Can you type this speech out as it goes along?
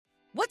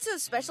What's so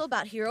special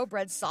about Hero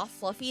Bread's soft,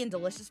 fluffy, and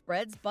delicious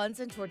breads, buns,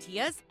 and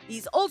tortillas?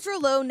 These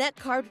ultra-low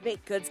net-carb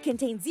baked goods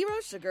contain zero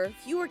sugar,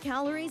 fewer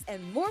calories,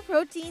 and more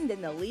protein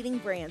than the leading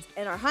brands,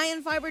 and are high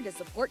in fiber to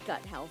support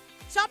gut health.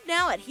 Shop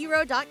now at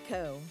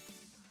Hero.co.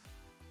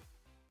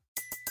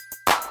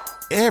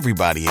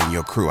 Everybody in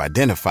your crew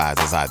identifies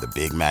as either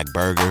Big Mac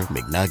Burger,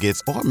 McNuggets,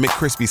 or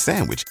McCrispy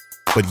Sandwich.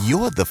 But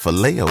you're the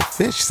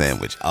Filet-O-Fish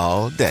Sandwich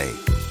all day.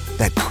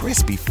 That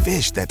crispy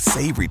fish, that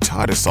savory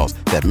tartar sauce,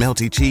 that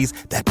melty cheese,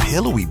 that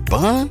pillowy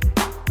bun.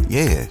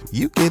 Yeah,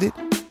 you get it.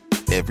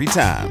 Every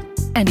time.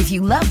 And if you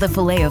love the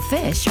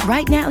Filet-O-Fish,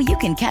 right now you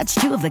can catch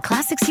two of the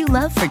classics you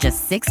love for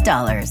just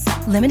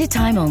 $6. Limited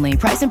time only.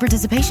 Price and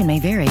participation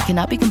may vary.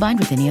 Cannot be combined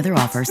with any other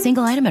offer.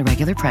 Single item at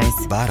regular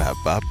price.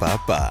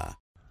 Ba-da-ba-ba-ba.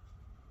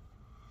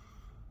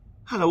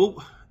 Hello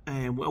all,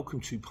 and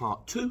welcome to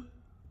part 2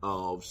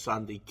 of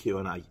Sunday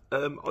Q&A.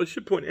 I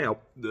should point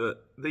out that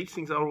these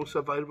things are also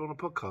available on a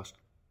podcast.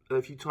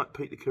 If you type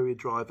Pete the Courier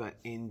Driver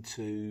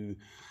into,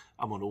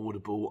 I'm on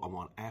Audible, I'm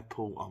on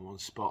Apple, I'm on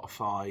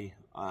Spotify,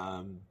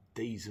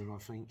 Deezer, I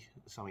think,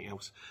 something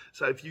else.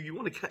 So if you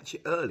want to catch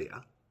it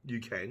earlier,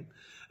 you can,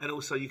 and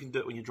also you can do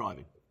it when you're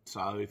driving.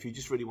 So if you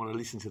just really want to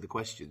listen to the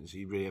questions,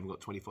 you really haven't got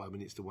 25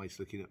 minutes to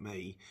waste looking at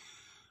me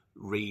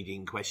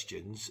reading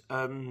questions,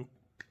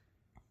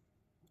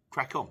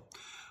 crack on.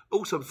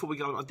 Also, before we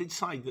go on, I did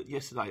say that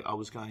yesterday I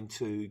was going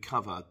to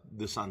cover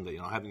the Sunday,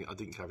 and I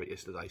didn't cover it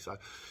yesterday. So,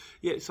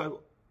 yeah,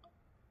 so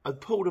I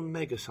pulled a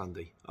mega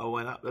Sunday. I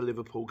went up to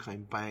Liverpool,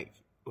 came back,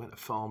 went to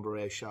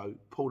Farnborough Air Show,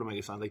 pulled a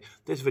mega Sunday.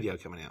 There's a video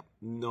coming out,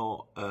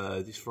 not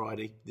this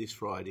Friday. This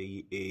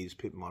Friday is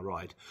Pimp My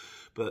Ride,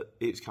 but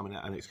it's coming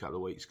out in the next couple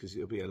of weeks because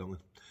it'll be a long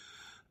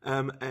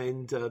one.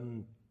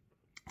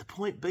 The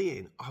point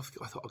being, I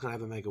thought I'm going to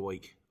have a mega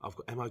week. I've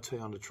got MOT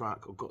on the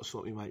truck. I've got to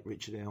sort my mate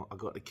Richard out. I've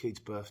got the kid's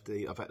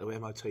birthday. I've had to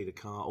MOT the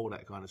car, all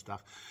that kind of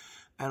stuff.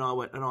 And I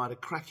went and I had a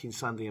cracking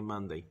Sunday and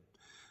Monday.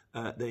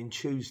 Then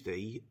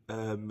Tuesday,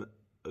 I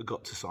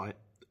got to site.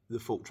 The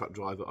fork truck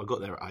driver, I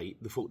got there at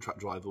 8. The fork truck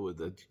driver,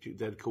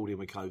 they'd called in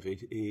with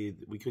COVID.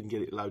 We couldn't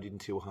get it loaded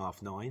until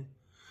 9:30.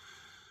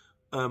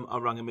 I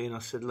rang him in. I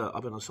said, look,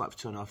 I've been on site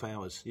for 2.5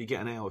 hours. You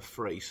get an hour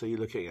free, so you're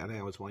looking at an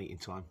hour's waiting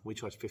time. We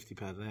charge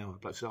 £50 an hour.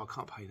 Bloke said, I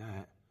can't pay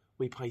that.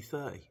 We pay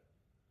 30.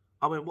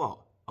 I went, what?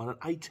 On an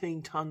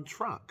 18-ton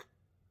truck?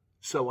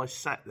 So I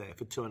sat there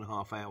for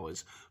 2.5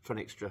 hours for an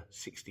extra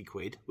 60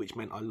 quid, which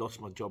meant I lost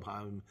my job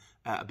home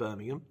out of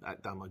Birmingham.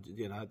 I'd done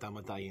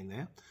my day in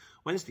there.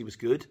 Wednesday was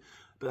good,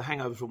 but the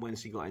hangover from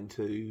Wednesday got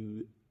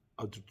into,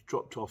 I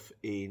dropped off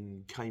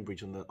in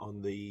Cambridge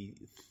on the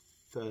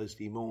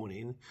Thursday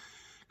morning.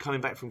 Coming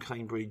back from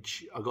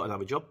Cambridge, I got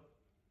another job.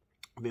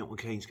 Milton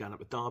Keynes going up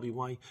to Derby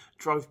Way.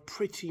 Drove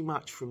pretty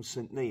much from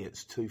St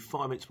Neots to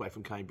 5 minutes away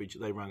from Cambridge.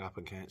 They rang up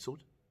and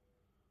cancelled.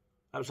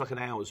 That was like an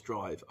hour's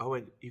drive. I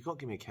went, you've got to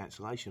give me a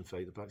cancellation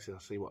fee. The bloke said, I'll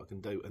see what I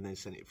can do, and then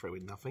sent it through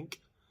with nothing.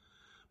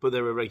 But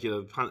they're a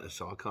regular punter,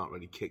 so I can't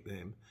really kick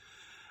them.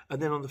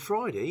 And then on the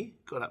Friday,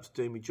 got up to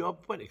do my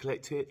job, went to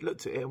collect it,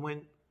 looked at it and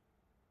went,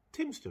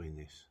 Tim's doing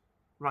this.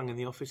 Rang in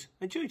the office,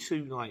 and due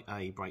to like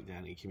a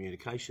breakdown in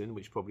communication,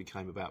 which probably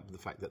came about with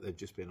the fact that they'd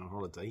just been on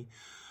holiday,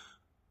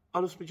 I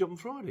lost my job on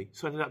Friday.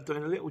 So I ended up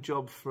doing a little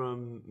job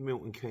from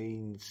Milton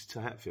Keynes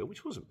to Hatfield,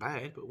 which wasn't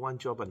bad, but one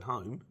job and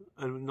home,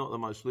 and not the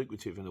most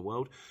lucrative in the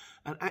world,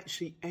 and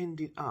actually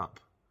ended up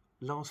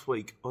last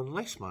week on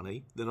less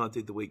money than I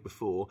did the week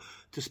before,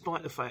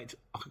 despite the fact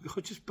I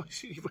just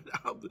basically went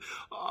up.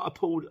 I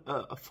pulled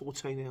a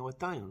 14-hour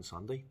day on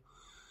Sunday.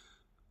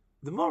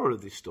 The moral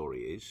of this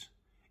story is,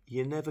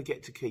 you never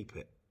get to keep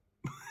it.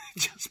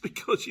 Just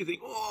because you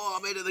think, oh,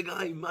 I'm into the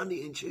game,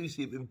 Monday and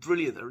Tuesday have been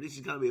brilliant, or this is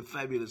going to be a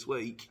fabulous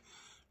week.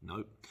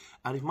 No.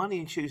 And if Monday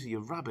and Tuesday are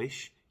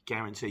rubbish,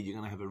 guaranteed you're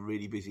going to have a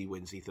really busy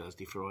Wednesday,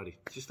 Thursday, Friday.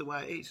 It's just the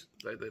way it is.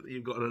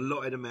 You've got an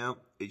allotted amount,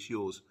 it's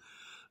yours.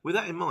 With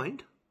that in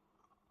mind,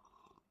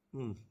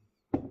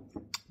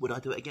 would I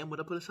do it again?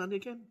 Would I put a Sunday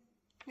again?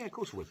 Yeah, of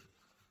course I would.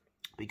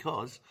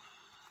 Because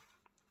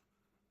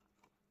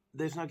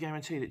there's no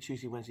guarantee that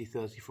Tuesday, Wednesday,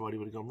 Thursday, Friday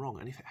would have gone wrong.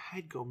 And if it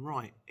had gone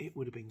right, it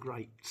would have been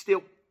great.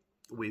 Still,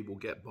 we will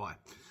get by.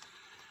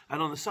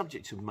 And on the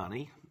subject of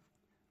money,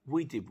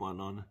 we did one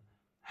on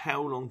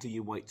how long do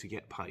you wait to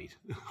get paid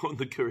on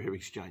the Career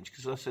Exchange?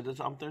 Because I said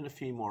I'm doing a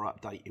few more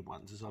updated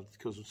ones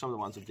because some of the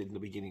ones I did in the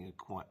beginning are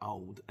quite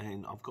old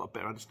and I've got a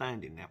better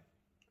understanding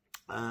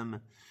now.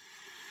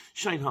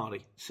 Shane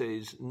Hardy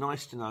says,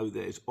 nice to know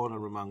there's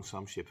honour among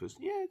some shippers.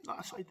 Yeah, like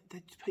I say,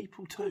 there's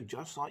people too,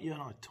 just like you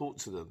and I. Talk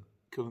to them,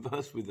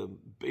 converse with them,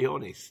 be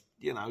honest.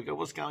 You know, go,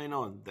 what's going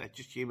on? They're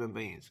just human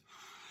beings.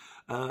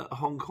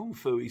 Hong Kong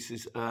Fooey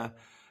says,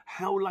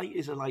 how late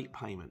is a late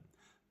payment?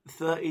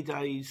 30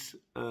 days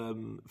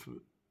from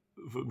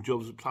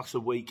jobs plus a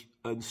week,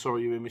 and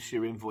sorry you missed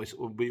your invoice,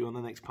 will be on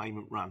the next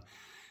payment run.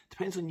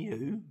 Depends on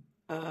you.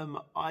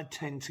 We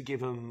tend to give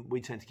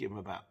them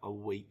about a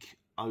week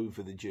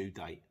over the due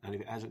date, and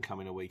if it hasn't come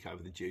in a week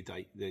over the due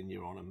date, then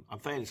you're on them. I'm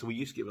fairly, so we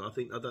used to give them.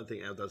 I don't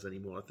think Al does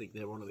anymore. I think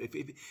they're on them. If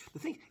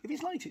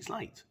it's late, it's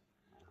late.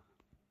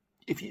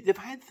 If they've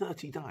had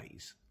 30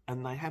 days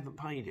and they haven't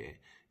paid it,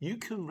 you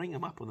can ring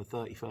them up on the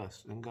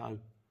 31st and go,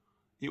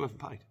 you haven't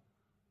paid.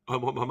 I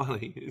want my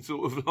money. It's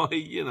sort of like,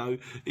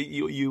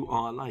 you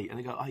are late. And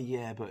they go, oh,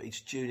 yeah, but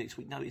it's due next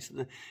week. No,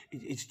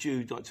 it's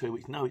due like 2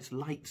 weeks. No, it's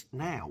late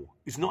now.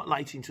 It's not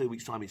late in 2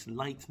 weeks' time. It's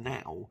late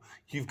now.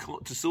 You've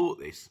got to sort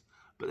this.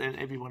 But then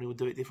everybody will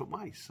do it different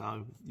ways.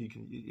 So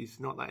it's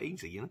not that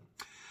easy,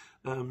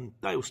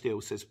 Dale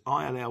Steele says,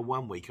 I allow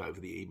 1 week over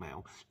the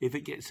email. If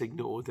it gets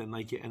ignored, then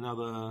they get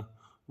another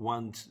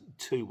 1 to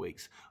 2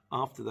 weeks.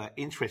 After that,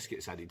 interest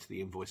gets added to the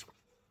invoice.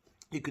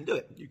 You can do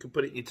it. You can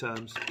put it in your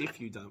terms.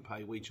 If you don't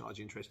pay, we charge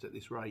interest at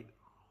this rate.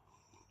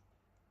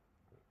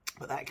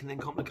 But that can then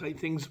complicate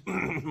things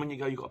when you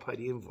go, you've got to pay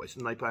the invoice.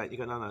 And they pay it. You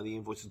go, no, the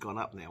invoice has gone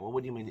up now. Well,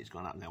 what do you mean it's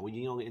gone up now? Well,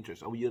 you don't get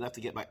interest. Oh, well, you'll have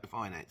to get back the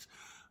finance.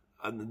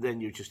 And then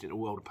you're just in a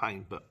world of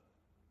pain. But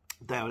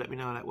Dale, let me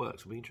know how that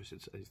works. I'll be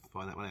interested to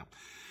find that one out.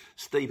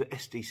 Steve at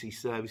SDC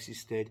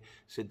Services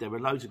said there are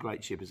loads of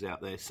great shippers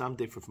out there. Some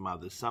differ from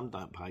others. Some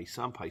don't pay.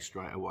 Some pay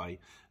straight away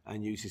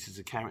and use this as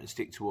a carrot and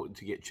stick to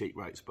get cheap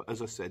rates. But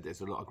as I said,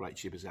 there's a lot of great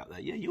shippers out there.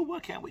 Yeah, you'll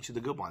work out which are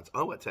the good ones.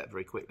 I worked out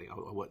very quickly. I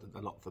worked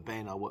a lot for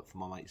Ben. I worked for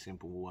my mate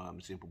Simple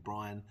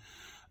Brian,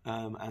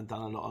 and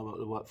done a lot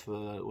of work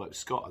for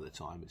Scott at the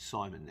time. It's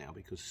Simon now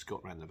because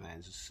Scott ran the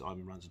vans and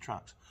Simon runs the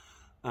trucks.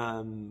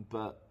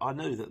 But I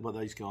knew that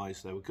those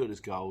guys, they were good as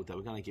gold. They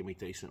were going to give me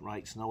decent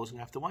rates, and I wasn't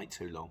going to have to wait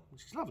too long,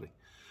 which is lovely.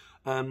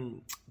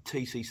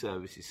 TC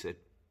Services said,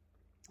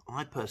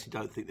 I personally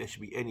don't think there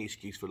should be any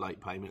excuse for late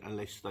payment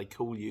unless they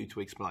call you to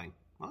explain.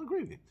 I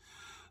agree with you.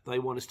 They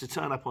want us to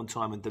turn up on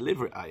time and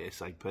deliver it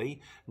ASAP.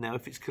 Now,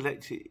 if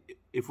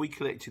we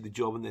collected the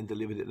job and then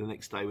delivered it the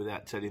next day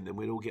without telling them,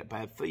 we'd all get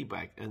bad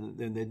feedback, and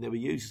then they'd never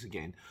use us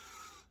again.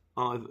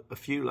 I've a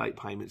few late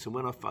payments, and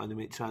when I phone them,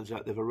 it turns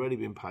out they've already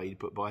been paid,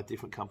 but by a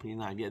different company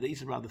name. Yeah,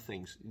 these are other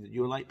things.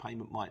 Your late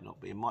payment might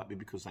not be. It might be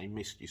because they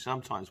missed you.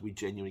 Sometimes we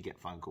genuinely get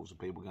phone calls of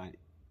people going,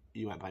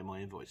 you won't pay my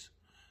invoice.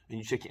 And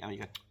you check it out and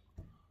you go,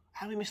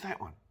 how did we miss that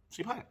one? So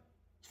you pay it.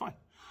 It's fine.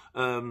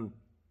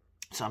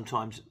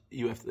 Sometimes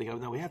they go,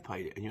 no, we have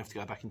paid it, and you have to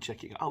go back and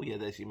check it. Oh, yeah,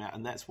 there's the amount,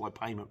 and that's why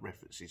payment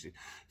references.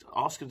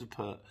 Ask them to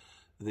put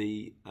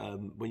when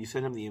you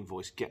send them the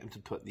invoice, get them to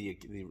put the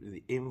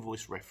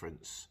invoice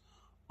reference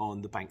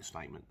on the bank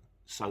statement,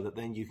 so that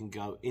then you can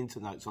go into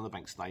notes on the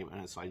bank statement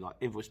and say, like,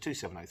 invoice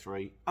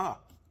 2703,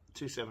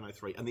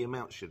 2703, and the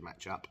amount should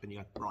match up, and you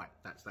go, right,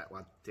 that's that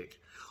one, tick.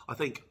 I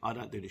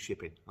don't do the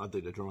shipping, I do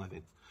the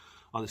driving.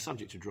 On the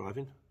subject of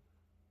driving,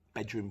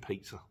 bedroom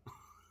pizza.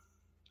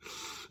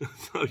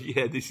 So,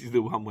 yeah, this is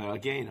the one where, I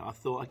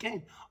thought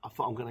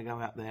I'm going to go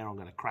out there, I'm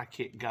going to crack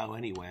it, go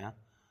anywhere.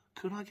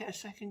 Could I get a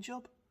second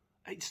job?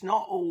 It's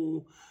not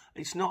all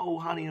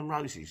honey and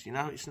roses,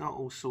 it's not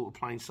all sort of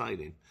plain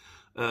sailing.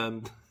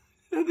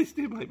 This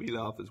did make me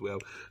laugh as well,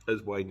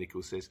 as Wayne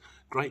Nichols says.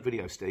 Great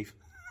video, Steve.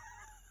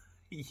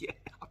 Yeah,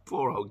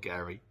 poor old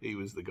Gary. He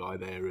was the guy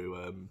there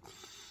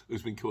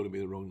who's been calling me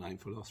the wrong name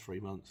for the last 3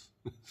 months.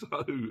 So,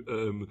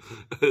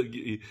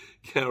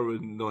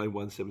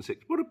 Karen9176.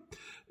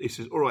 He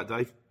says, all right,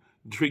 Dave.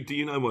 Do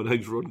you know my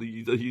name's Rodney?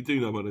 You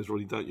do know my name's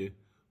Rodney, don't you?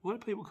 Why do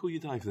people call you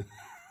Dave then?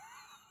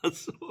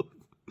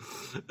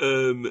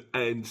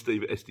 And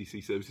Steve at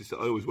SDC Services said,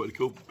 I always want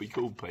to be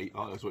called Pete. I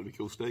always want to be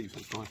called Steve, so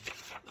it's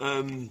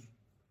fine.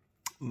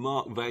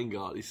 Mark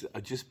Vanguard, he said,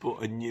 I just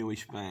bought a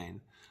newish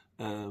van.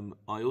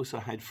 I also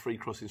had free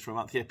crossings for a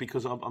month. Yeah,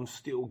 because I'm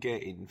still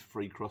getting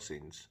free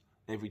crossings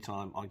every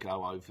time I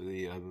go over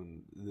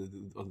on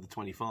the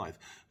 25,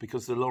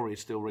 because the lorry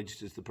is still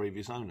registered as the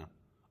previous owner.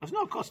 It's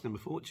not costing them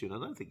a fortune. I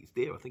don't think it's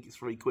dear. I think it's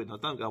 £3. And I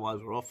don't go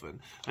over often.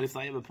 And if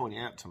they ever point it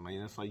out to me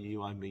and they say,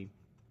 you owe me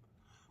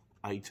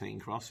 18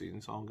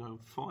 crossings, I'll go,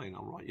 fine,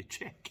 I'll write you a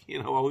check.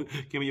 I'll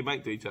give me your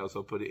bank details,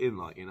 I'll put it in,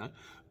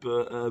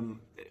 But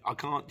I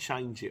can't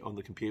change it on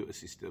the computer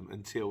system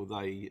until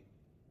they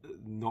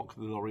knock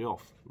the lorry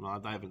off.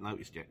 They haven't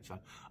noticed yet. So,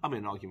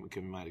 an argument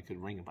can be made, I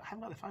could ring them, but I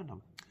haven't got their phone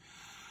number.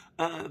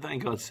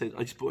 Vanguard said,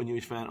 I just bought a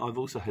newish van. I've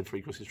also had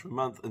free crossings for a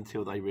month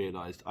until they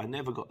realised I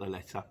never got the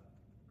letter.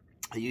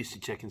 I used to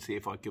check and see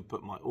if I could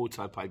put my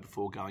auto pay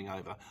before going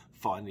over.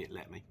 Finally, it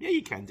let me. Yeah,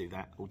 you can do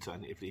that.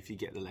 Alternatively, if you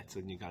get the letter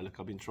and you go, look,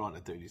 I've been trying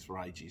to do this for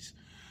ages,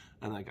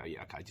 and they go,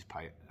 yeah, okay, just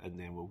pay it, and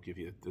then we'll give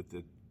you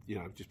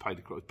just pay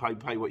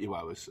what you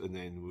owe us, and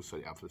then we'll set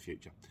it up for the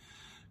future.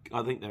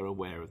 I think they're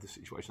aware of the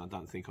situation. I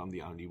don't think I'm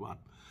the only one.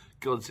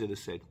 Godzilla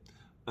said,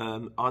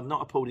 I'd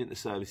not pulled into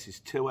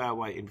services 2 hour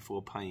waiting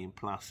before paying.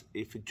 Plus,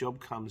 if a job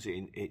comes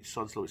in, it's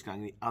sod's law, it's going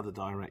in the other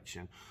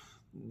direction.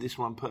 This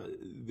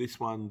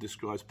one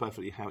describes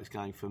perfectly how it's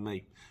going for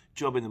me.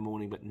 Job in the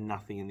morning, but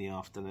nothing in the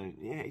afternoon.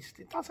 Yeah,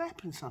 it does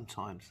happen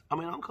sometimes.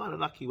 I'm kind of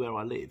lucky where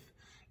I live,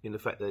 in the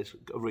fact that there's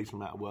a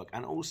reasonable amount of work,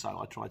 and also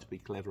I try to be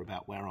clever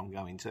about where I'm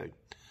going to.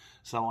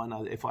 So I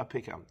know that if I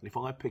pick up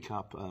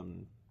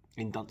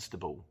in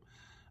Dunstable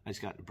and it's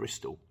going to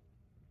Bristol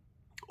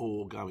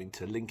or going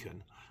to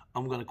Lincoln,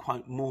 I'm going to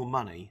quote more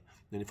money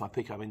than if I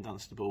pick up in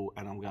Dunstable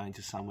and I'm going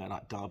to somewhere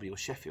like Derby or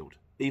Sheffield,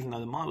 even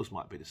though the miles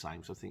might be the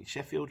same. So I think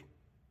Sheffield,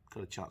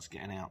 got a chance of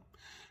getting out.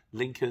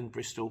 Lincoln,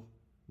 Bristol,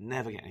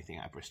 Never get anything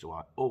out of Bristol.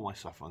 I always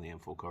suffer on the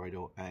M4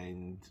 corridor.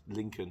 And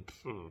Lincoln,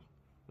 we're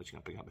just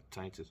going to pick up the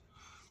potatoes.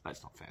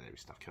 That's not fair. There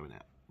is stuff coming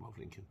out of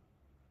Lincoln.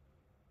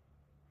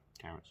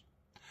 Carrots.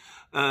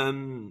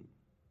 I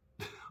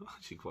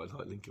actually quite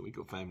like Lincoln. We've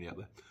got family up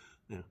there.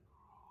 Yeah.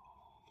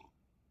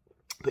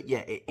 But yeah,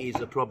 it is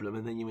a problem,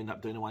 and then you end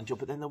up doing the one job.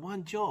 But then the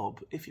one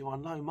job, if you're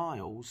on low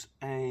miles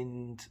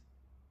and,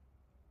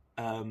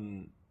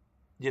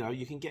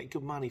 you can get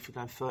good money for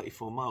going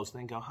 34 miles and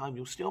then go home,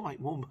 you'll still make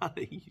more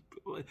money.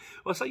 Well,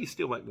 I say you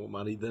still make more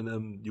money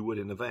than you would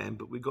in a van,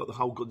 but we've got the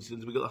whole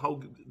Godzillas.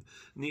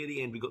 Near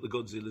the end, we've got the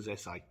Godzilla's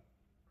essay.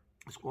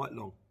 It's quite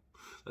long.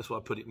 That's why I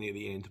put it near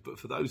the end. But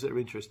for those that are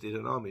interested,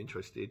 and I'm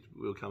interested,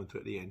 we'll come to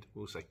it at the end.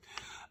 We'll see.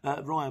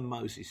 Ryan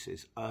Moses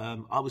says,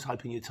 I was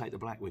hoping you'd take the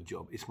Blackwood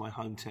job. It's my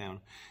hometown.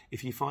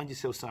 If you find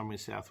yourself somewhere in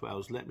South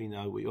Wales, let me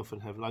know. We often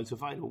have loads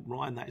available.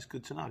 Ryan, that is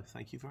good to know.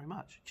 Thank you very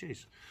much.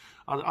 Cheers.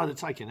 I'd have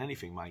taken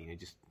anything, mate. It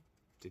just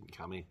didn't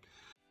come in.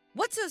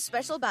 What's so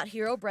special about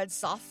Hero Bread's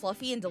soft,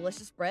 fluffy, and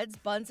delicious breads,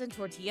 buns, and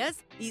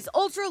tortillas? These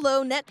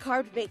ultra-low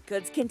net-carb baked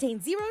goods contain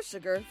 0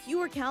 sugar,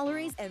 fewer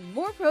calories, and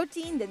more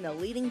protein than the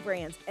leading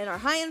brands, and are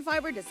high in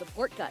fiber to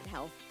support gut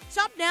health.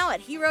 Shop now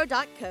at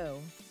hero.co.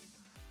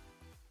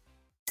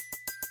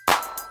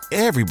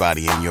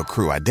 Everybody in your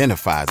crew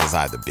identifies as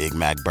either Big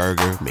Mac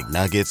Burger,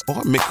 McNuggets,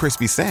 or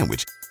McCrispy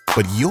Sandwich.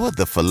 But you're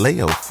the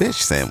Filet-O-Fish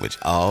Sandwich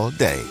all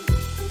day.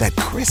 That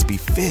crispy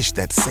fish,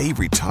 that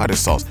savory tartar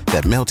sauce,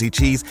 that melty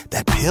cheese,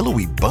 that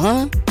pillowy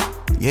bun.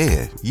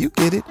 Yeah, you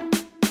get it.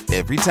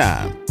 Every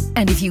time.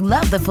 And if you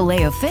love the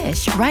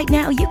Filet-O-Fish, right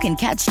now you can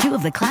catch 2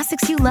 of the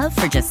classics you love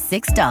for just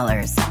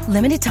 $6.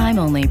 Limited time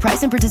only.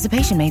 Price and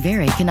participation may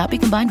vary. Cannot be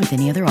combined with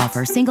any other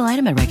offer. Single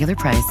item at regular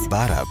price.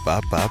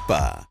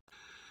 Ba-da-ba-ba-ba.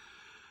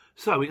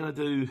 So we're going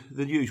to do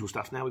the usual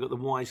stuff now. We've got the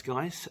wise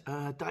guys.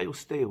 Dale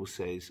Steele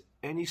says,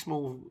 any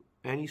small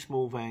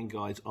van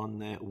guides on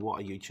there, what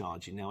are you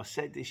charging? Now, I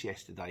said this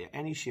yesterday.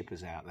 Any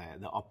shippers out there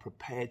that are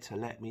prepared to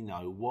let me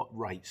know what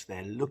rates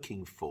they're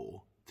looking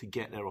for to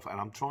get their offer. And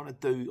I'm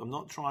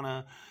not trying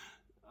to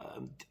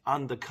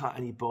undercut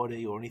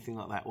anybody or anything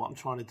like that. What I'm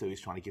trying to do is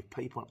trying to give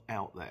people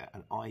out there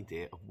an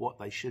idea of what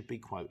they should be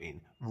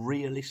quoting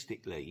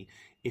realistically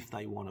if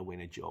they want to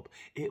win a job.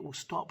 It will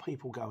stop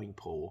people going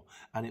poor,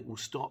 and it will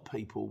stop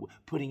people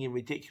putting in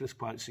ridiculous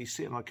quotes. So you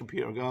sit on a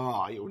computer and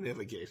go, you'll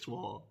never guess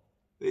what.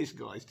 This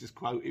guy's just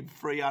quoting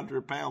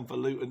 £300 for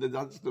Luton and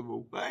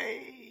Dunstable.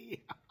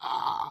 Hey!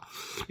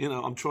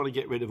 I'm trying to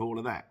get rid of all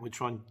of that. We're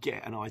trying to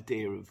get an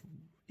idea of,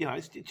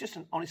 it's just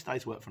an honest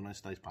day's work for an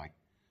honest day's pay.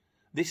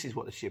 This is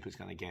what the shipper's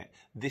going to get.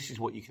 This is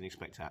what you can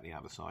expect out the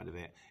other side of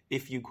it.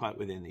 If you quote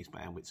within these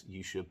bandwidths,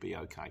 you should be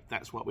okay.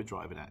 That's what we're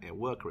driving at here.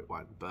 Work or it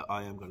won't, but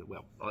I am going to,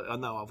 I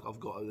know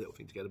I've got a little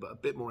thing together, but a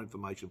bit more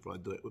information before I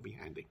do it would be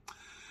handy.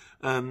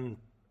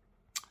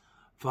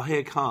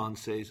 Fahir Khan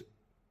says,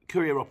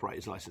 courier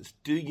operator's license.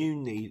 Do you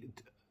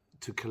need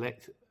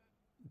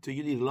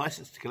a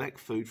license to collect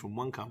food from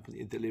one company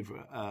and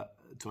deliver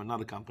to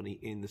another company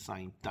in the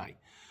same day?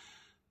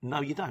 No,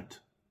 you don't,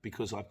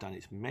 because I've done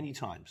it many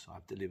times.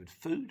 I've delivered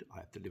food,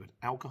 I've delivered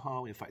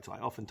alcohol. In fact, I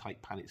often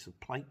take pallets of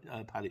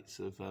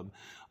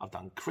I've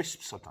done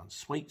crisps, I've done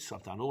sweets,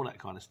 I've done all that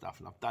kind of stuff.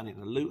 And I've done it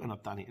in a Luton,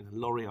 I've done it in a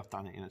lorry, I've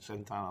done it in a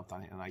 7-ton, I've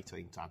done it in an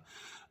 18-ton.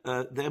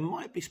 There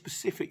might be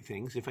specific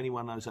things, if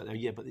anyone knows that,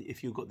 but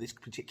if you've got this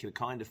particular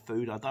kind of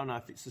food, I don't know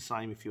if it's the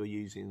same if you're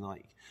using,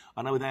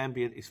 I know with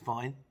ambient it's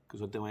fine,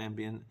 because I do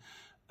ambient,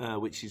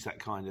 which is that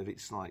kind of,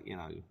 it's like,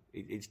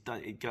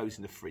 it goes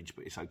in the fridge,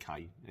 but it's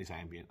okay, it's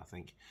ambient, I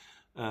think.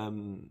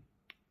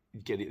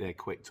 Get it there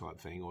quick type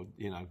thing, or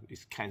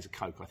it's cans of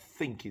Coke I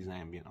think is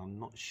ambient, I'm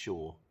not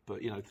sure,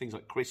 but things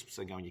like crisps,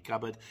 they go in your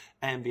cupboard.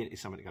 Ambient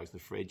is something that goes in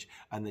the fridge,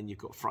 and then you've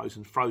got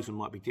frozen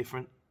might be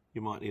different. You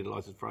might need a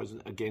license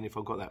frozen. Again, if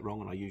I've got that wrong,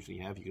 and I usually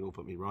have, you can all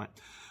put me right,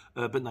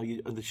 but no,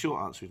 the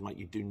short answer is, mate,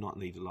 you do not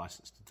need a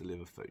license to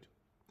deliver food.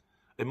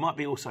 It might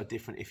be also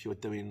different if you're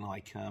doing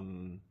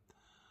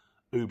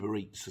Uber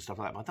Eats and stuff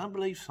like that, but I don't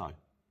believe so.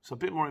 So a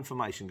bit more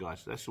information,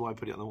 guys. That's why I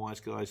put it on the wise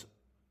guys.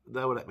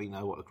 They will let me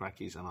know what the crack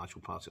is, and I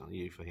shall pass it on to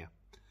you for here.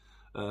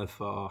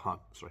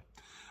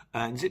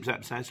 And Zip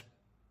Zap says,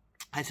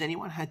 has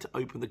anyone had to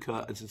open the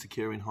curtains and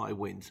secure in high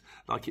winds,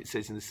 like it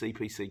says in the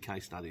CPC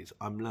case studies?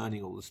 I'm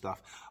learning all the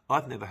stuff.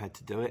 I've never had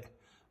to do it.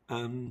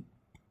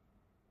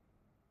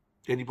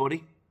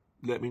 Anybody?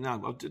 Let me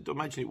know. I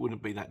imagine it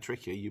wouldn't be that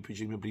tricky. You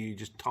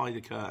just tie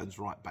the curtains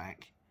right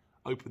back,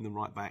 open them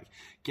right back,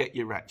 get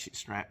your ratchet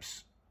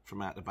straps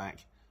from out the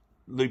back,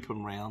 loop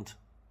them round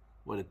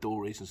where the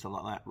door is and stuff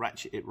like that,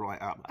 ratchet it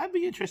right up. That'd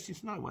be interesting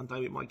to know. One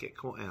day it might get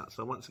caught out.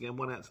 So once again,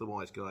 one out to the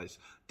wise guys.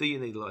 Do you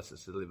need a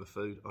license to deliver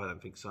food? I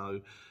don't think so.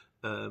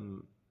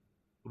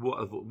 What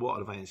are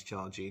the vans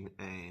charging?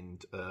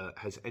 And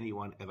has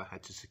anyone ever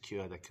had to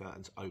secure their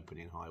curtains open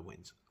in high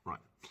winds? Right.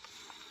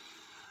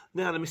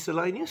 Now the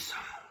miscellaneous.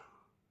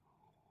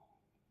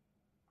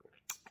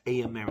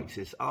 Ian Merrick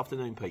says,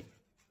 afternoon, Pete.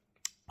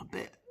 A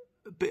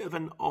bit of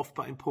an off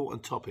but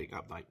important topic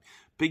update.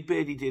 Big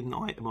Beardy did an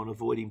item on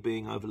avoiding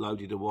being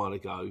overloaded a while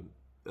ago.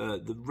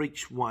 The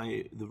Reach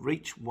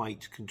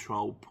Weight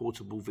Control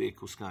Portable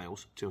Vehicle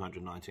Scales,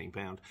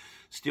 £219,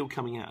 still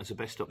coming out as the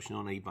best option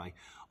on eBay.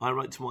 I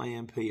wrote to my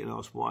MP and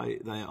asked why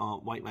they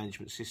aren't weight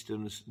management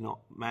systems not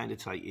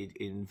mandated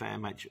in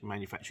van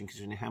manufacturing,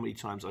 considering how many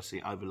times I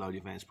see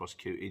overloaded vans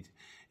prosecuted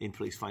in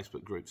police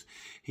Facebook groups.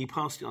 He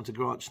passed it on to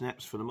Grant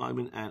Shapps for the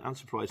moment, and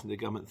unsurprisingly, the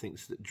government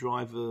thinks that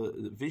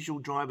visual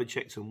driver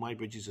checks on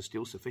weighbridges are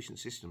still sufficient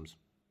systems.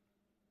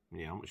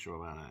 Yeah, I'm not sure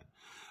about that.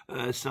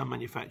 Some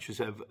manufacturers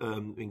have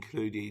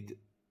included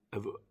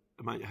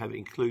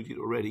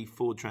already.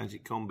 Ford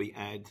Transit Combi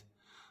add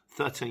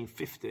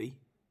 $13.50.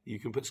 You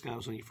can put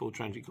scales on your Ford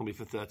Transit Combi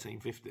for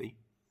 $13.50.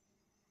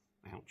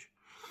 Ouch.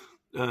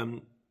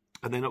 And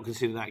they're not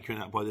considered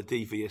accurate by the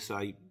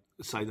DVSA.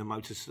 Say the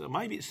motors.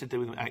 Maybe it's to do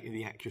with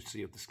the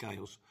accuracy of the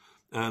scales.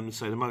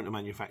 So the motor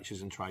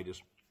manufacturers and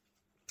traders.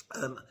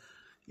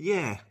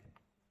 Yeah,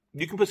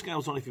 you can put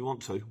scales on if you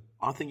want to.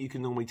 I think you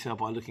can normally tell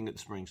by looking at the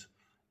springs.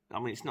 I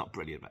mean, it's not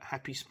brilliant, but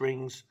happy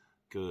springs,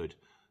 good.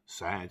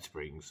 Sad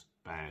springs,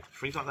 bad.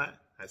 Springs like that,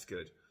 that's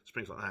good.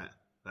 Springs like that,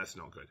 that's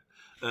not good.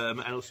 And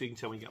also you can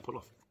tell when you get pulled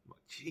off.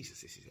 Jesus,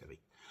 this is heavy.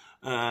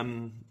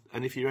 And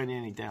if you're in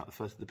any doubt,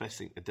 the best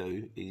thing to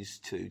do is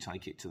to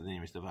take it to the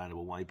nearest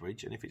available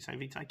weighbridge, and if it's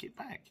heavy, take it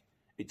back.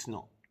 It's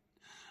not.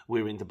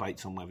 We're in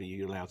debates on whether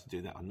you're allowed to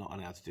do that or not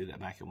allowed to do that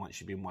back, and once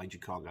you've been weighed, you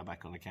can't go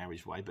back on the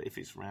carriageway, but if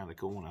it's round the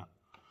corner,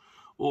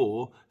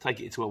 or take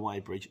it to a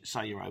weighbridge,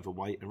 say you're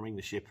overweight, and ring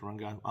the shipper and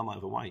go, I'm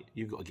overweight.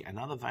 You've got to get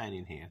another van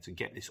in here to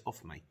get this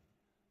off me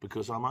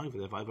because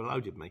they've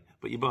overloaded me.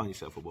 But you're buying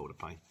yourself a world of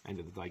pain.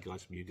 End of the day,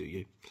 guys, you do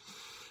you.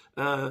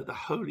 The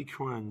Holy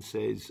Quran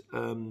says,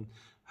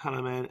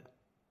 hello, man.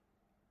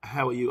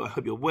 How are you? I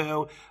hope you're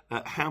well.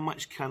 How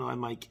much can I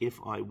make if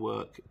I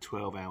work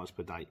 12 hours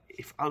per day?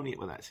 If only it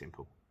were that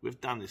simple. We've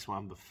done this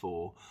one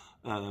before.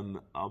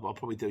 I'll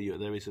probably do you.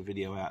 There is a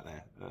video out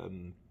there.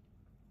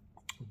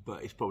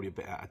 But it's probably a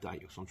bit out of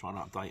date, so I'm trying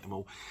to update them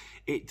all.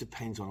 It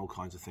depends on all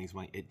kinds of things,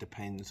 mate. It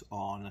depends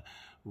on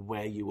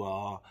where you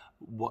are,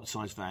 what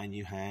size van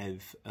you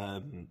have.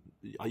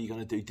 Are you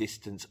going to do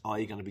distance? Are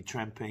you going to be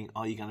tramping?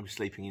 Are you going to be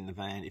sleeping in the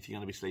van? If you're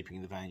going to be sleeping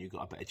in the van, you've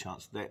got a better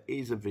chance. There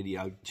is a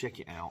video. Check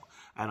it out,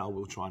 and I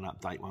will try and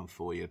update one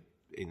for you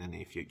in the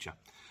near future.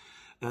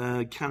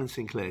 Cannon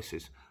Sinclair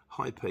says,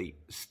 hi Pete,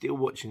 still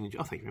watching.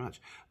 Oh, thank you very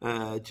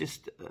much.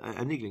 Just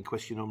a niggling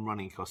question on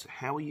running costs.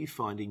 How are you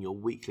finding your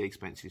weekly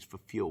expenses for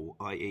fuel,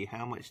 i.e.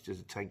 how much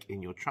does a tank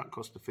in your truck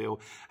cost to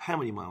fill? How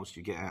many miles do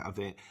you get out of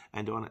it?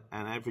 And on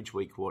an average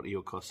week, what are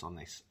your costs on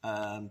this?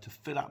 To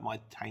fill up my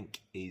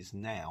tank is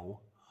now,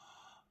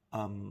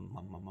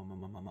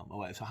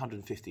 it's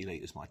 150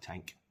 litres my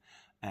tank.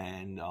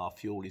 And our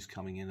fuel is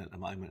coming in at the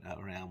moment at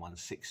around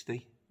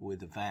 160 with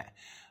the VAT.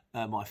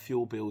 My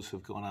fuel bills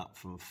have gone up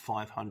from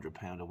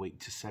 £500 a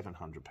week to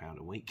 £700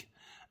 a week,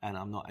 and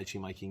I'm not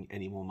actually making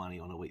any more money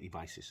on a weekly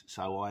basis.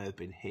 So I have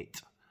been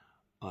hit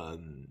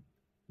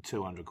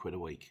 £200 a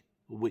week,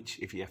 which,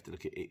 if you have to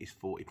look at it, is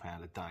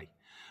 £40 a day.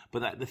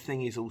 But the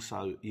thing is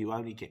also, you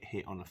only get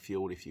hit on the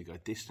fuel if you go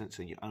distance,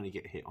 and you only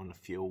get hit on the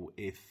fuel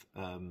if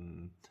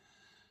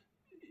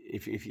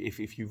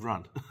you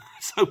run.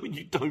 So when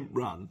you don't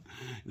run,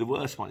 the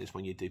worst one is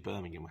when you do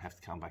Birmingham and have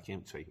to come back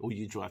empty, or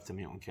you drive to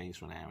Milton Keynes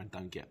for an hour and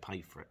don't get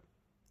paid for it.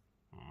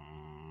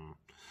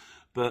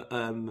 But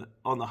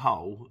on the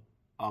whole,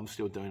 I'm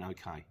still doing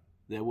okay.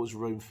 There was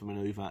room for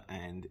manoeuvre,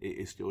 and it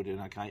is still doing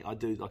okay. I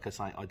do, like I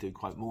say, I do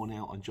quite more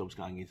now on jobs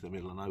going into the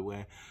middle of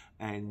nowhere,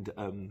 and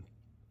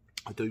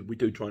we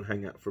do try and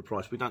hang out for a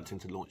price. We don't tend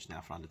to launch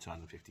now for under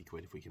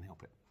 £250 if we can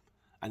help it.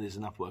 And there's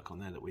enough work on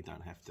there that we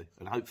don't have to.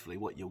 And hopefully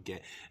what you'll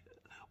get,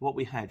 what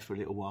we had for a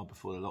little while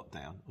before the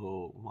lockdown,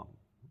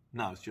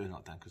 it's during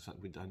lockdown because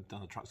we'd done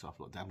the trucks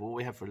after lockdown, but what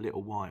we had for a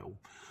little while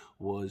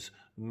was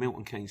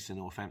Milton Keynes to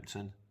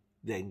Northampton,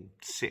 then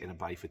sit in a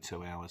bay for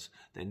 2 hours,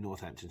 then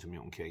Northampton to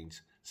Milton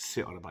Keynes,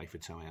 sit on a bay for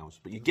 2 hours.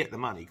 But you get the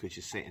money because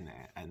you're sitting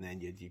there, and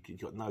then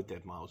you've got no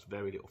dead miles,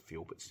 very little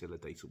fuel, but still a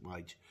decent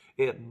wage.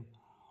 It's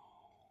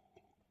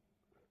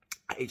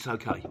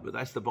okay, but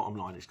that's the bottom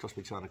line. It's cost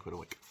me £200 a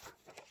week.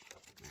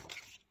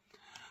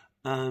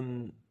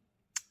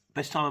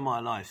 Best time of my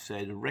life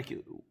said,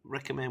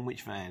 recommend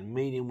which van?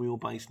 Medium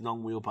wheelbase,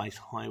 long wheelbase,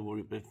 high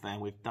wheelbase van.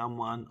 We've done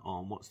one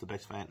on what's the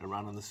best van to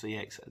run on the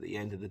CX. At the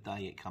end of the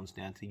day, it comes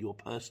down to your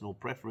personal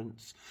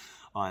preference.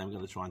 I am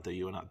going to try and do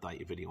you an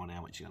updated video on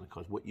how much it's going to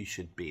cost, what you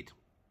should bid.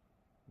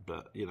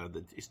 But,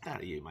 it's down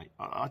to you, mate.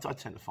 I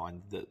tend to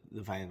find that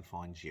the van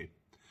finds you.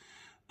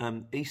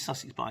 East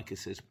Sussex Biker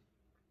says,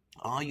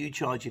 are you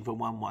charging for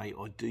one way,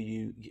 or do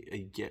you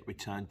get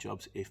return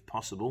jobs if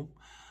possible?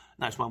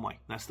 No, it's one way.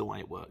 That's the way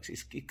it works.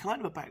 It's kind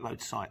of a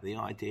backload site, the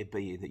idea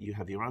being that you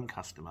have your own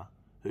customer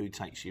who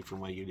takes you from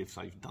where you live,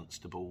 say,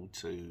 Dunstable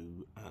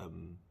to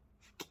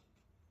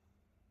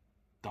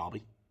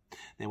Derby.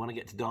 Then when I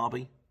get to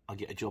Derby, I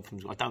get a job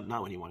from... I don't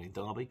know anyone in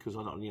Derby because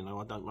I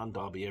don't run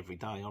Derby every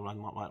day. I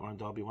might run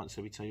Derby once,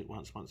 I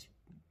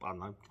don't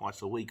know,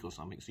 twice a week or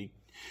something. So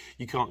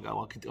you can't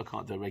go, I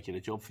can't do a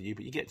regular job for you,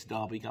 but you get to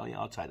Derby, go, yeah,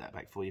 I'll take that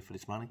back for you for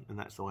this money, and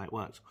that's the way it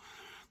works.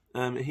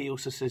 He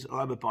also says,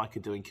 I'm a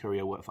biker doing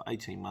courier work for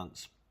 18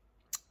 months.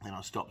 And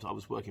I stopped. I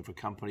was working for a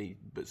company,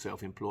 but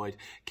self-employed.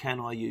 Can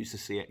I use the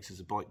CX as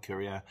a bike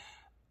courier?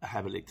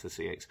 Have a link to the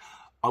CX.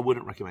 I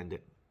wouldn't recommend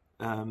it.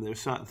 There are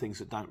certain things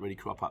that don't really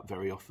crop up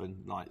very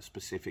often, like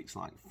specifics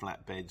like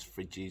flatbeds,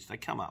 fridges. They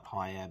come up,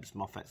 Hiabs,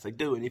 Moffats. They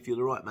do, and if you're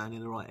the right man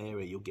in the right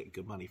area, you'll get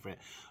good money for it.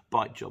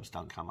 Bike jobs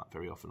don't come up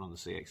very often on the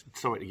CX.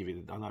 Sorry to give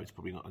you I know it's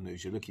probably not the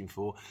news you're looking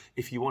for.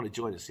 If you want to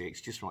join the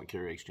CX, just write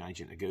Courier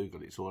Exchange into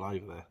Google. It's all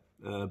over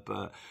there.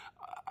 But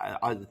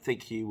I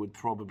think you would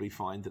probably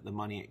find that the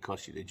money it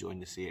costs you to join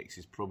the CX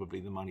is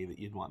probably the money that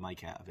you might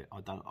make out of it.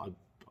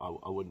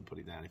 I wouldn't put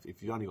it down.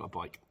 If you've only got a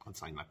bike, I'd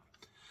say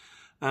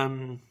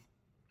no.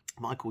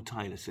 Michael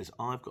Taylor says,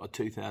 I've got a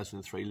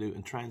 2003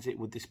 Luton Transit.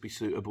 Would this be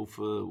suitable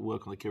for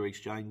work on the Courier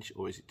Exchange,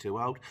 or is it too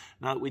old?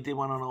 No, we did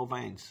one on old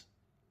vans.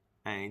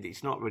 And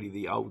it's not really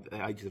the old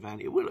age of the van.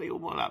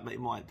 It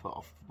might put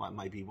off like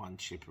maybe one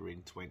chipper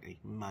in 20,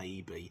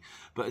 maybe.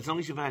 But as long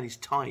as your van is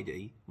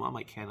tidy, my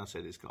mate Ken, I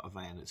said, it's got a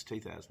van that's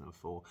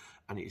 2004,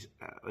 and it's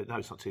no,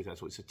 it's not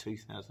 2004. It's a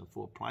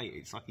 2004 plate.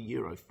 It's like a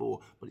Euro 4,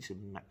 but it's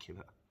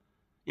immaculate.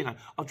 You know,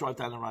 I drove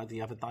down the road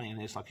the other day and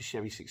there's like a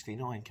Chevy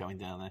 69 going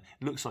down there.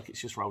 It looks like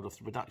it's just rolled off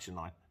the production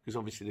line, because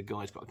obviously the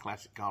guy's got a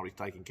classic car, he's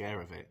taking care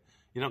of it.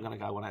 You're not going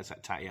to go, well, that's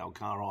that tatty old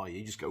car, are you?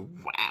 You just go,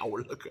 wow,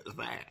 look at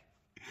that.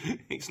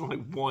 It's like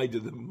wider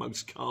than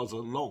most cars are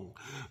long.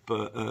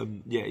 But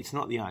yeah, it's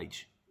not the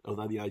age,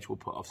 although the age will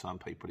put off some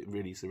people. It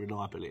really is the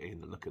reliability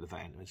and the look of the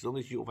van. As long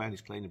as your van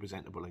is clean and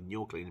presentable and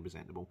you're clean and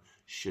presentable,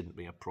 shouldn't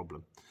be a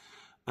problem.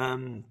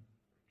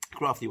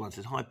 Crafty one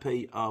says, hi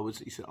Pete,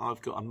 he said,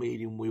 I've got a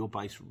medium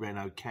wheelbase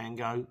Renault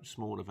Kangoo,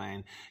 smaller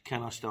van.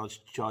 Can I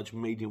charge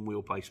medium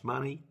wheelbase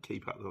money?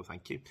 Keep up, though,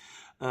 thank you.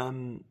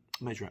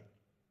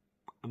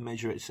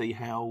 Measure it, see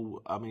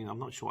how, I'm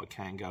not sure what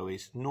Kangoo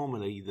is.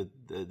 Normally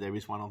there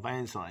is one on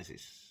van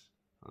sizes.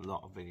 A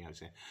lot of videos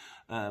here.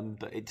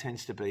 But it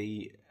tends to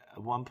be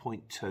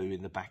 1.2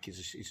 in the back is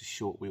a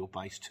short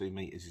wheelbase, 2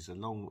 metres is a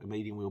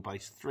medium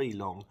wheelbase, 3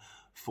 long,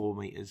 4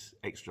 metres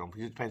extra long,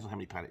 because it depends on how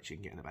many pallets you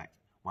can get in the back.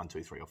 1,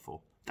 2, 3 or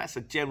 4. That's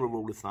a general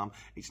rule of thumb.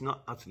 It's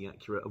not utterly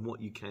accurate, and what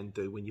you can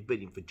do when you're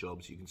bidding for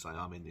jobs, you can say,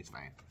 I'm in this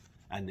van,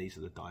 and these are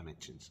the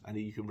dimensions. And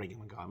you can ring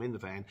them and go, I'm in the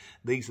van,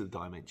 these are the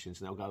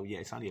dimensions, and they'll go, yeah,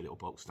 it's only a little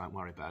box, don't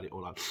worry about it,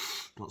 or like,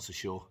 not so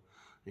sure.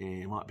 Yeah,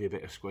 it might be a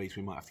bit of squeeze,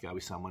 we might have to go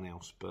with someone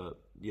else, but,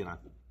 you know,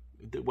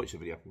 watch the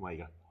video, there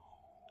you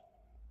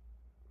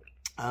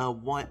go.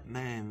 White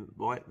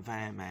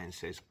Van Man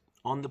says,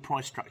 on the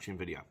price structuring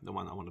video, the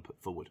one I want to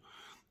put forward,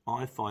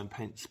 I find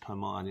pence per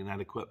mile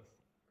inadequate.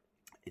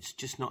 It's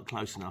just not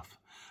close enough.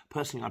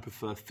 Personally, I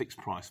prefer fixed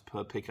price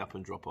per pick-up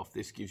and drop-off.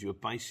 This gives you a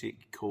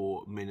basic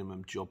core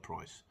minimum job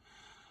price.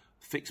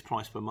 Fixed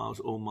price per miles,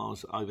 all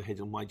miles, overheads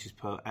and wages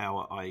per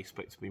hour I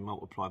expect to be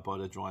multiplied by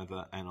the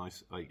driver, and I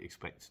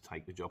expect to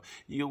take the job.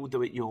 You'll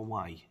do it your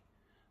way.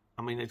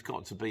 I mean, there's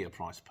got to be a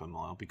price per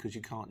mile, because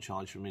you can't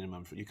charge for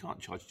minimum. You can't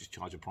just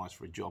charge a price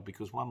for a job,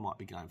 because one might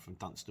be going from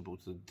Dunstable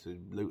to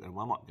Luton,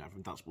 one might be going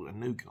from Dunstable to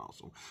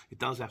Newcastle. It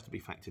does have to be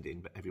factored in,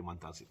 but everyone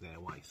does it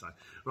their way. So,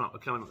 right, we're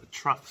coming on to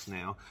trucks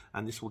now,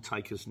 and this will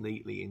take us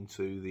neatly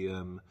into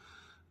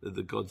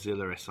the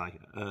Godzilla essay.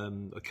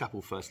 A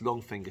couple first.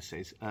 Longfinger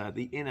says,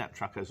 the in-app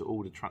truck has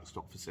all the truck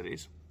stop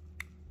facilities.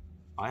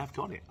 I have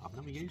got it. I've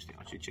never used it.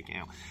 I should check it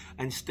out.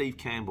 And Steve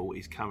Campbell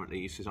is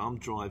currently, he says, I'm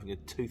driving a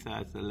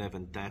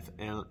 2011 DAF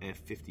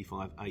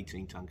LF55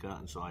 18-ton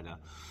curtain sider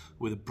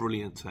with a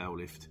brilliant tail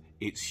lift.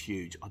 It's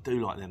huge. I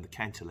do like them. The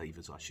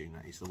cantilevers, I assume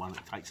that is the one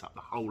that takes up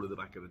the whole of the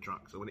back of the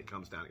truck. So when it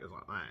comes down, it goes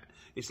like that.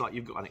 It's like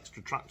you've got an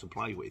extra truck to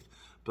play with.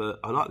 But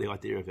I like the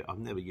idea of it. I've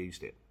never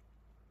used it.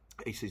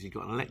 He says he's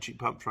got an electric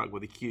pump truck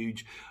with a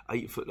huge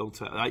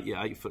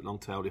 8-foot-long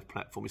tail lift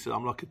platform. He said,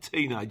 I'm like a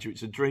teenager.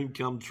 It's a dream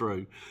come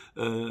true.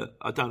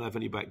 I don't have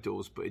any back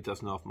doors, but it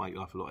does make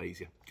life a lot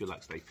easier. Good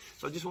luck, Steve.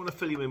 So I just want to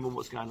fill you in on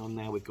what's going on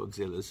now with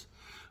Godzillas,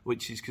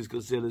 which is because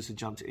Godzillas have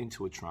jumped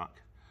into a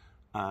truck.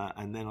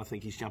 And then I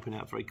think he's jumping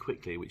out very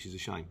quickly, which is a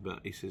shame. But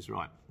he says,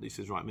 right,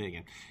 me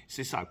again. He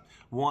says, so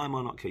why am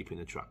I not keeping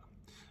the truck?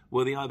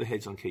 Well, the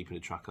overheads on keeping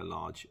a truck are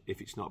large if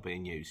it's not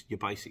being used. Your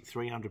basic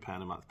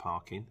 £300 a month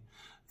parking,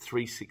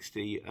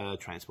 $360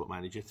 transport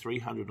manager,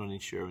 $300 on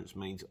insurance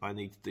means I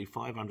need to do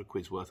 500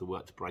 quid's worth of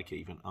work to break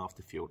even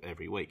after fuel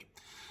every week.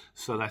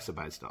 So that's a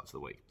bad start to the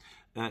week.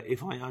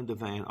 If I owned a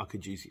van, I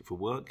could use it for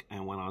work,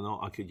 and when I'm not,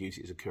 I could use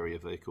it as a courier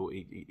vehicle.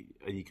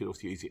 And you could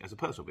also use it as a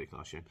personal vehicle,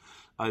 I assume.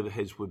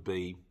 Overheads would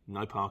be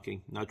no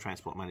parking, no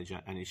transport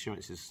manager, and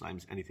insurance is the same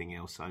as anything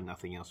else, so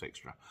nothing else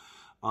extra.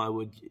 I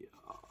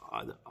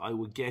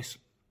would guess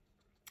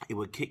it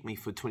would kick me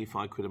for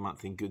 25 quid a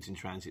month in goods in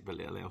transit, but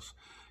little else.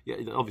 Yeah,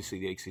 obviously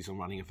the exes on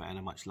running a van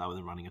are much lower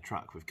than running a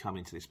truck. We've come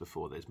into this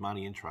before. There's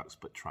money in trucks,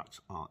 but trucks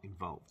are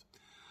involved.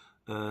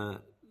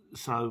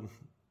 So,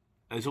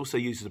 as also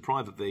used as a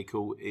private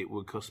vehicle, it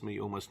would cost me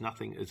almost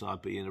nothing, as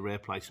I'd be in a rare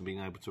place and being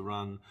able to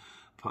run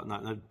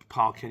No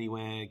park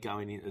anywhere,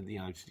 going in,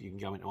 you can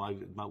go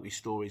into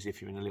multi-stories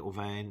if you're in a little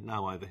van,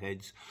 no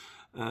overheads.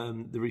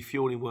 The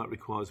refuelling work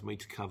requires me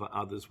to cover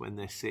others when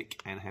they're sick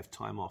and have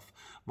time off.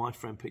 My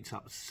friend picked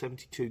up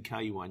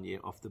 72k one year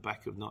off the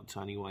back of not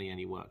turning away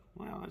any work.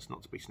 Well, that's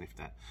not to be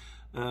sniffed at.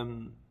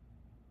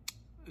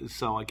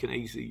 So I can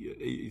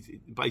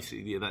easily,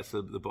 basically, that's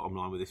the bottom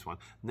line with this one.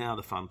 Now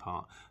the fun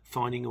part,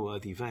 finding a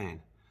worthy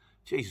van.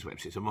 Jesus,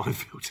 Webster, it's a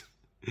minefield.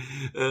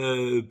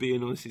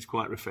 Being honest, it's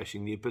quite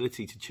refreshing. The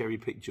ability to cherry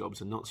pick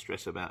jobs and not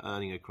stress about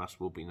earning a crust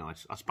will be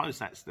nice. I suppose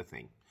that's the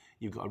thing.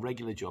 You've got a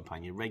regular job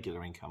paying your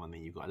regular income, and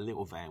then you've got a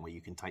little van where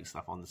you can take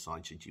stuff on the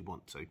side should you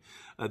want to.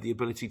 The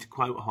ability to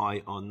quote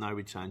high on no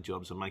return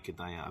jobs and make a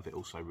day out of it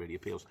also really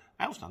appeals.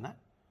 Al's done that.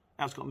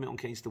 Al's got Milton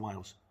Keynes to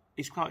Wales.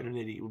 He's quoted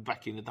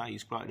back in the day,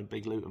 he's quoted a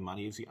big Luton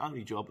money. It was the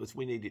only job that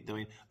we needed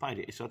doing, paid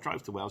it. So I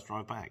drove to Wales,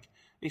 drove back.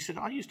 He said,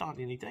 I used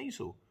hardly any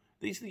diesel.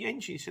 These are the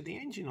engine. He said, the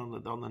engine on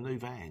the new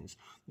vans,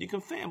 you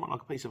can fit them on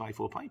like a piece of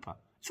A4 paper.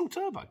 It's all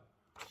turbo.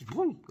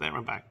 Boom, there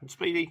and back.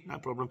 Speedy, no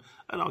problem.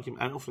 An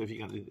argument. And also if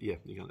you're going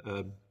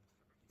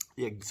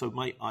to, so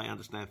mate, I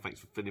understand. Thanks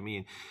for filling me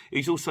in.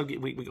 He's also,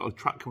 we got a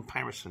truck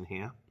comparison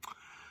here.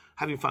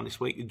 Having fun this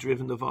week, you've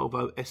driven the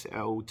Volvo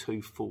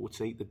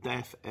SL240, the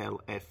DAF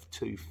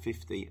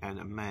LF250 and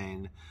a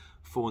MAN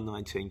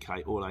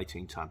 419k, all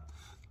 18 tonne.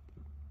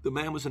 The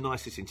MAN was the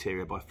nicest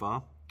interior by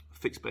far.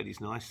 Fixed bed is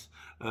nice,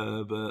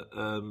 but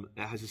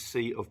it has a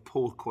sea of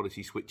poor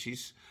quality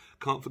switches.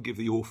 Can't forgive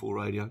the awful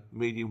radio.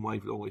 Medium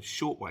wave, long wave,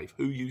 shortwave.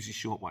 Who uses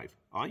shortwave?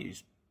 I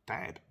use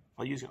DAB.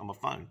 I use it on my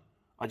phone.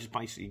 I just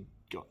basically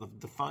got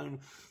the phone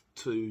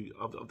to...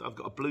 I've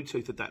got a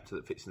Bluetooth adapter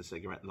that fits in the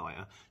cigarette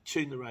lighter.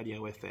 Tune the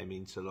radio FM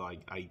into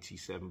like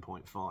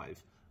 87.5.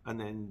 And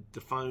then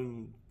the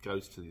phone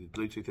goes to the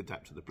Bluetooth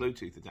adapter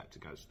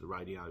goes to the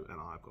radio, and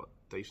I've got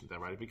decent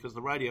DAB radio, because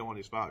the radio on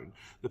his phone,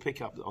 the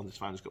pickup on this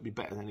phone has got to be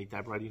better than any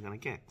DAB radio you're going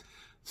to get.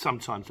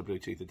 Sometimes the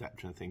Bluetooth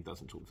adapter and thing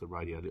doesn't talk to the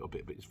radio a little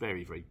bit, but it's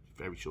very, very,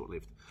 very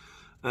short-lived.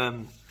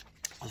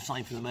 The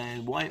same for the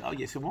MAN.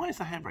 So why is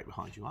the handbrake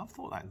behind you? I've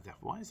thought that in depth.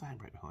 Why is the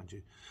handbrake behind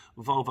you?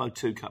 Volvo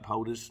 2-cup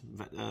holders,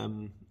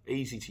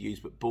 easy to use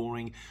but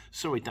boring.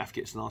 Sorry, DAF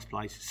gets last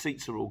place.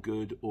 Seats are all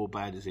good or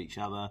bad as each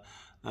other.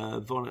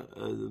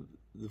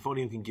 The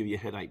volume can give you a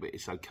headache, but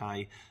it's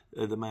okay.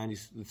 The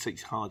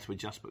seat's hard to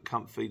adjust but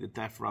comfy. The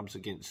DAF rubs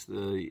against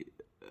the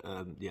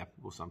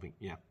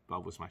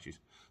Volvo smashes.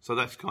 So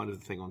that's kind of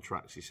the thing on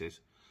trucks, he says.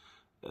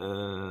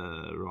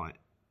 Right.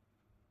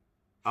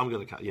 I'm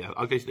going to cut,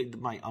 okay,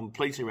 mate, I'm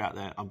pleased you're out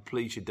there. I'm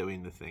pleased you're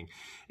doing the thing.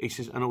 He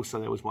says, and also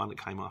there was one that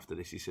came after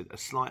this. He said, a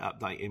slight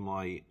update in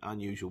my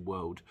unusual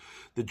world.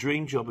 The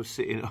dream job of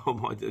sitting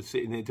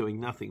there doing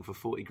nothing for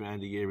 40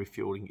 grand a year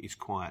refueling is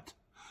quiet.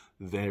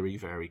 Very,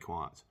 very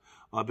quiet.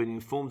 I've been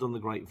informed on the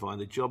grapevine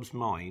the job's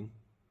mine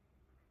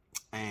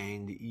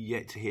and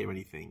yet to hear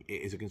anything.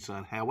 It is a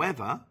concern.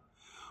 However,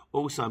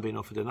 also I've been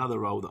offered another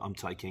role that I'm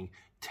taking,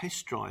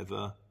 test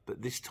driver,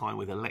 but this time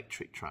with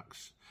electric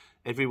trucks.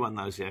 Everyone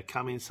knows they're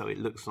coming, so it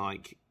looks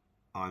like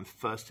I'm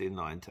first in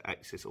line to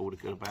access all the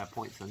good and bad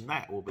points, and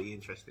that will be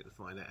interesting to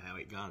find out how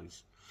it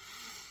goes.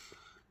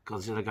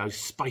 Godzilla goes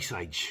space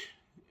age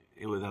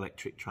with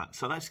electric trucks.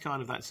 So that's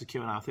the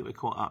Q&A. I think we're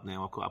caught up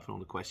now. I've caught up on all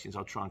the questions.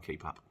 I'll try and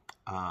keep up.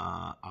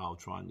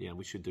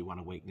 We should do one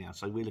a week now.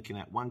 So we're looking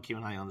at one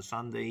Q&A on the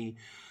Sunday,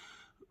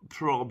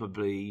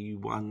 probably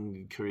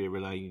one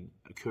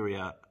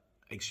courier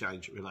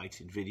exchange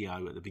related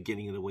video at the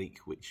beginning of the week,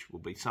 which will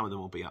be, some of them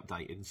will be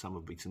updated and some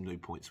will be some new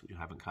points which you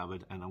haven't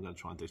covered, and I'm going to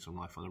try and do some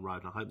life on the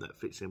road, and I hope that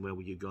fits in well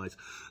with you guys.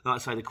 Like I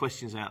say, the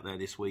questions out there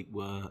this week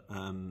were,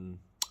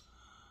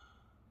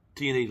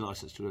 do you need a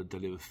licence to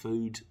deliver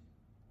food?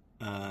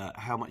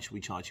 How much are we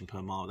charging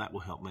per mile? That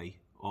will help me.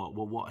 Or,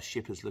 well, what are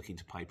shippers looking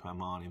to pay per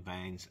mile in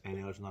vans? And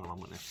there was another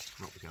one, wasn't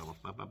there? Not the other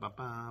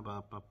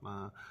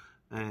one.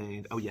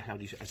 And,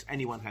 has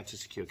anyone had to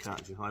secure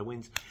curtains in high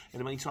winds? In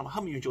the meantime, I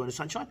hope you're enjoying the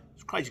sunshine.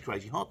 It's crazy,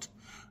 crazy hot.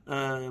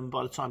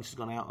 By the time this has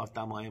gone out, I've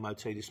done my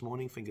MOT this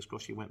morning. Fingers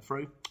crossed you went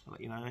through. I'll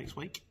let you know next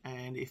week.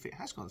 And if it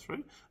has gone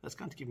through, that's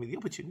going to give me the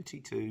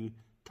opportunity to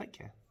take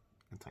care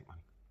and take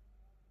money.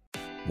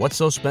 What's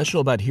so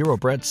special about Hero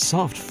Bread's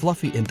soft,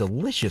 fluffy, and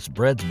delicious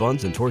breads,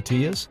 buns, and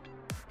tortillas?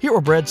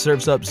 Hero Bread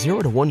serves up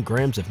 0 to 1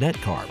 grams of net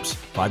carbs,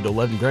 5 to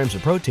 11 grams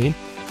of protein,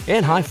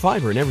 and high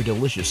fiber in every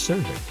delicious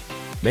serving.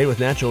 Made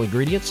with natural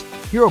ingredients,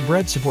 Hero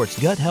Bread supports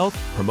gut health,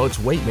 promotes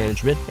weight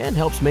management, and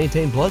helps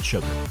maintain blood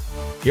sugar.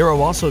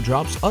 Hero also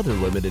drops other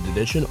limited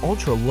edition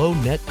ultra-low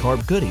net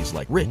carb goodies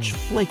like rich,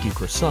 flaky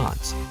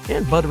croissants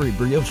and buttery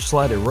brioche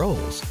slider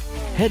rolls.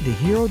 Head to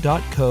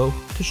hero.co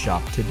to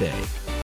shop today.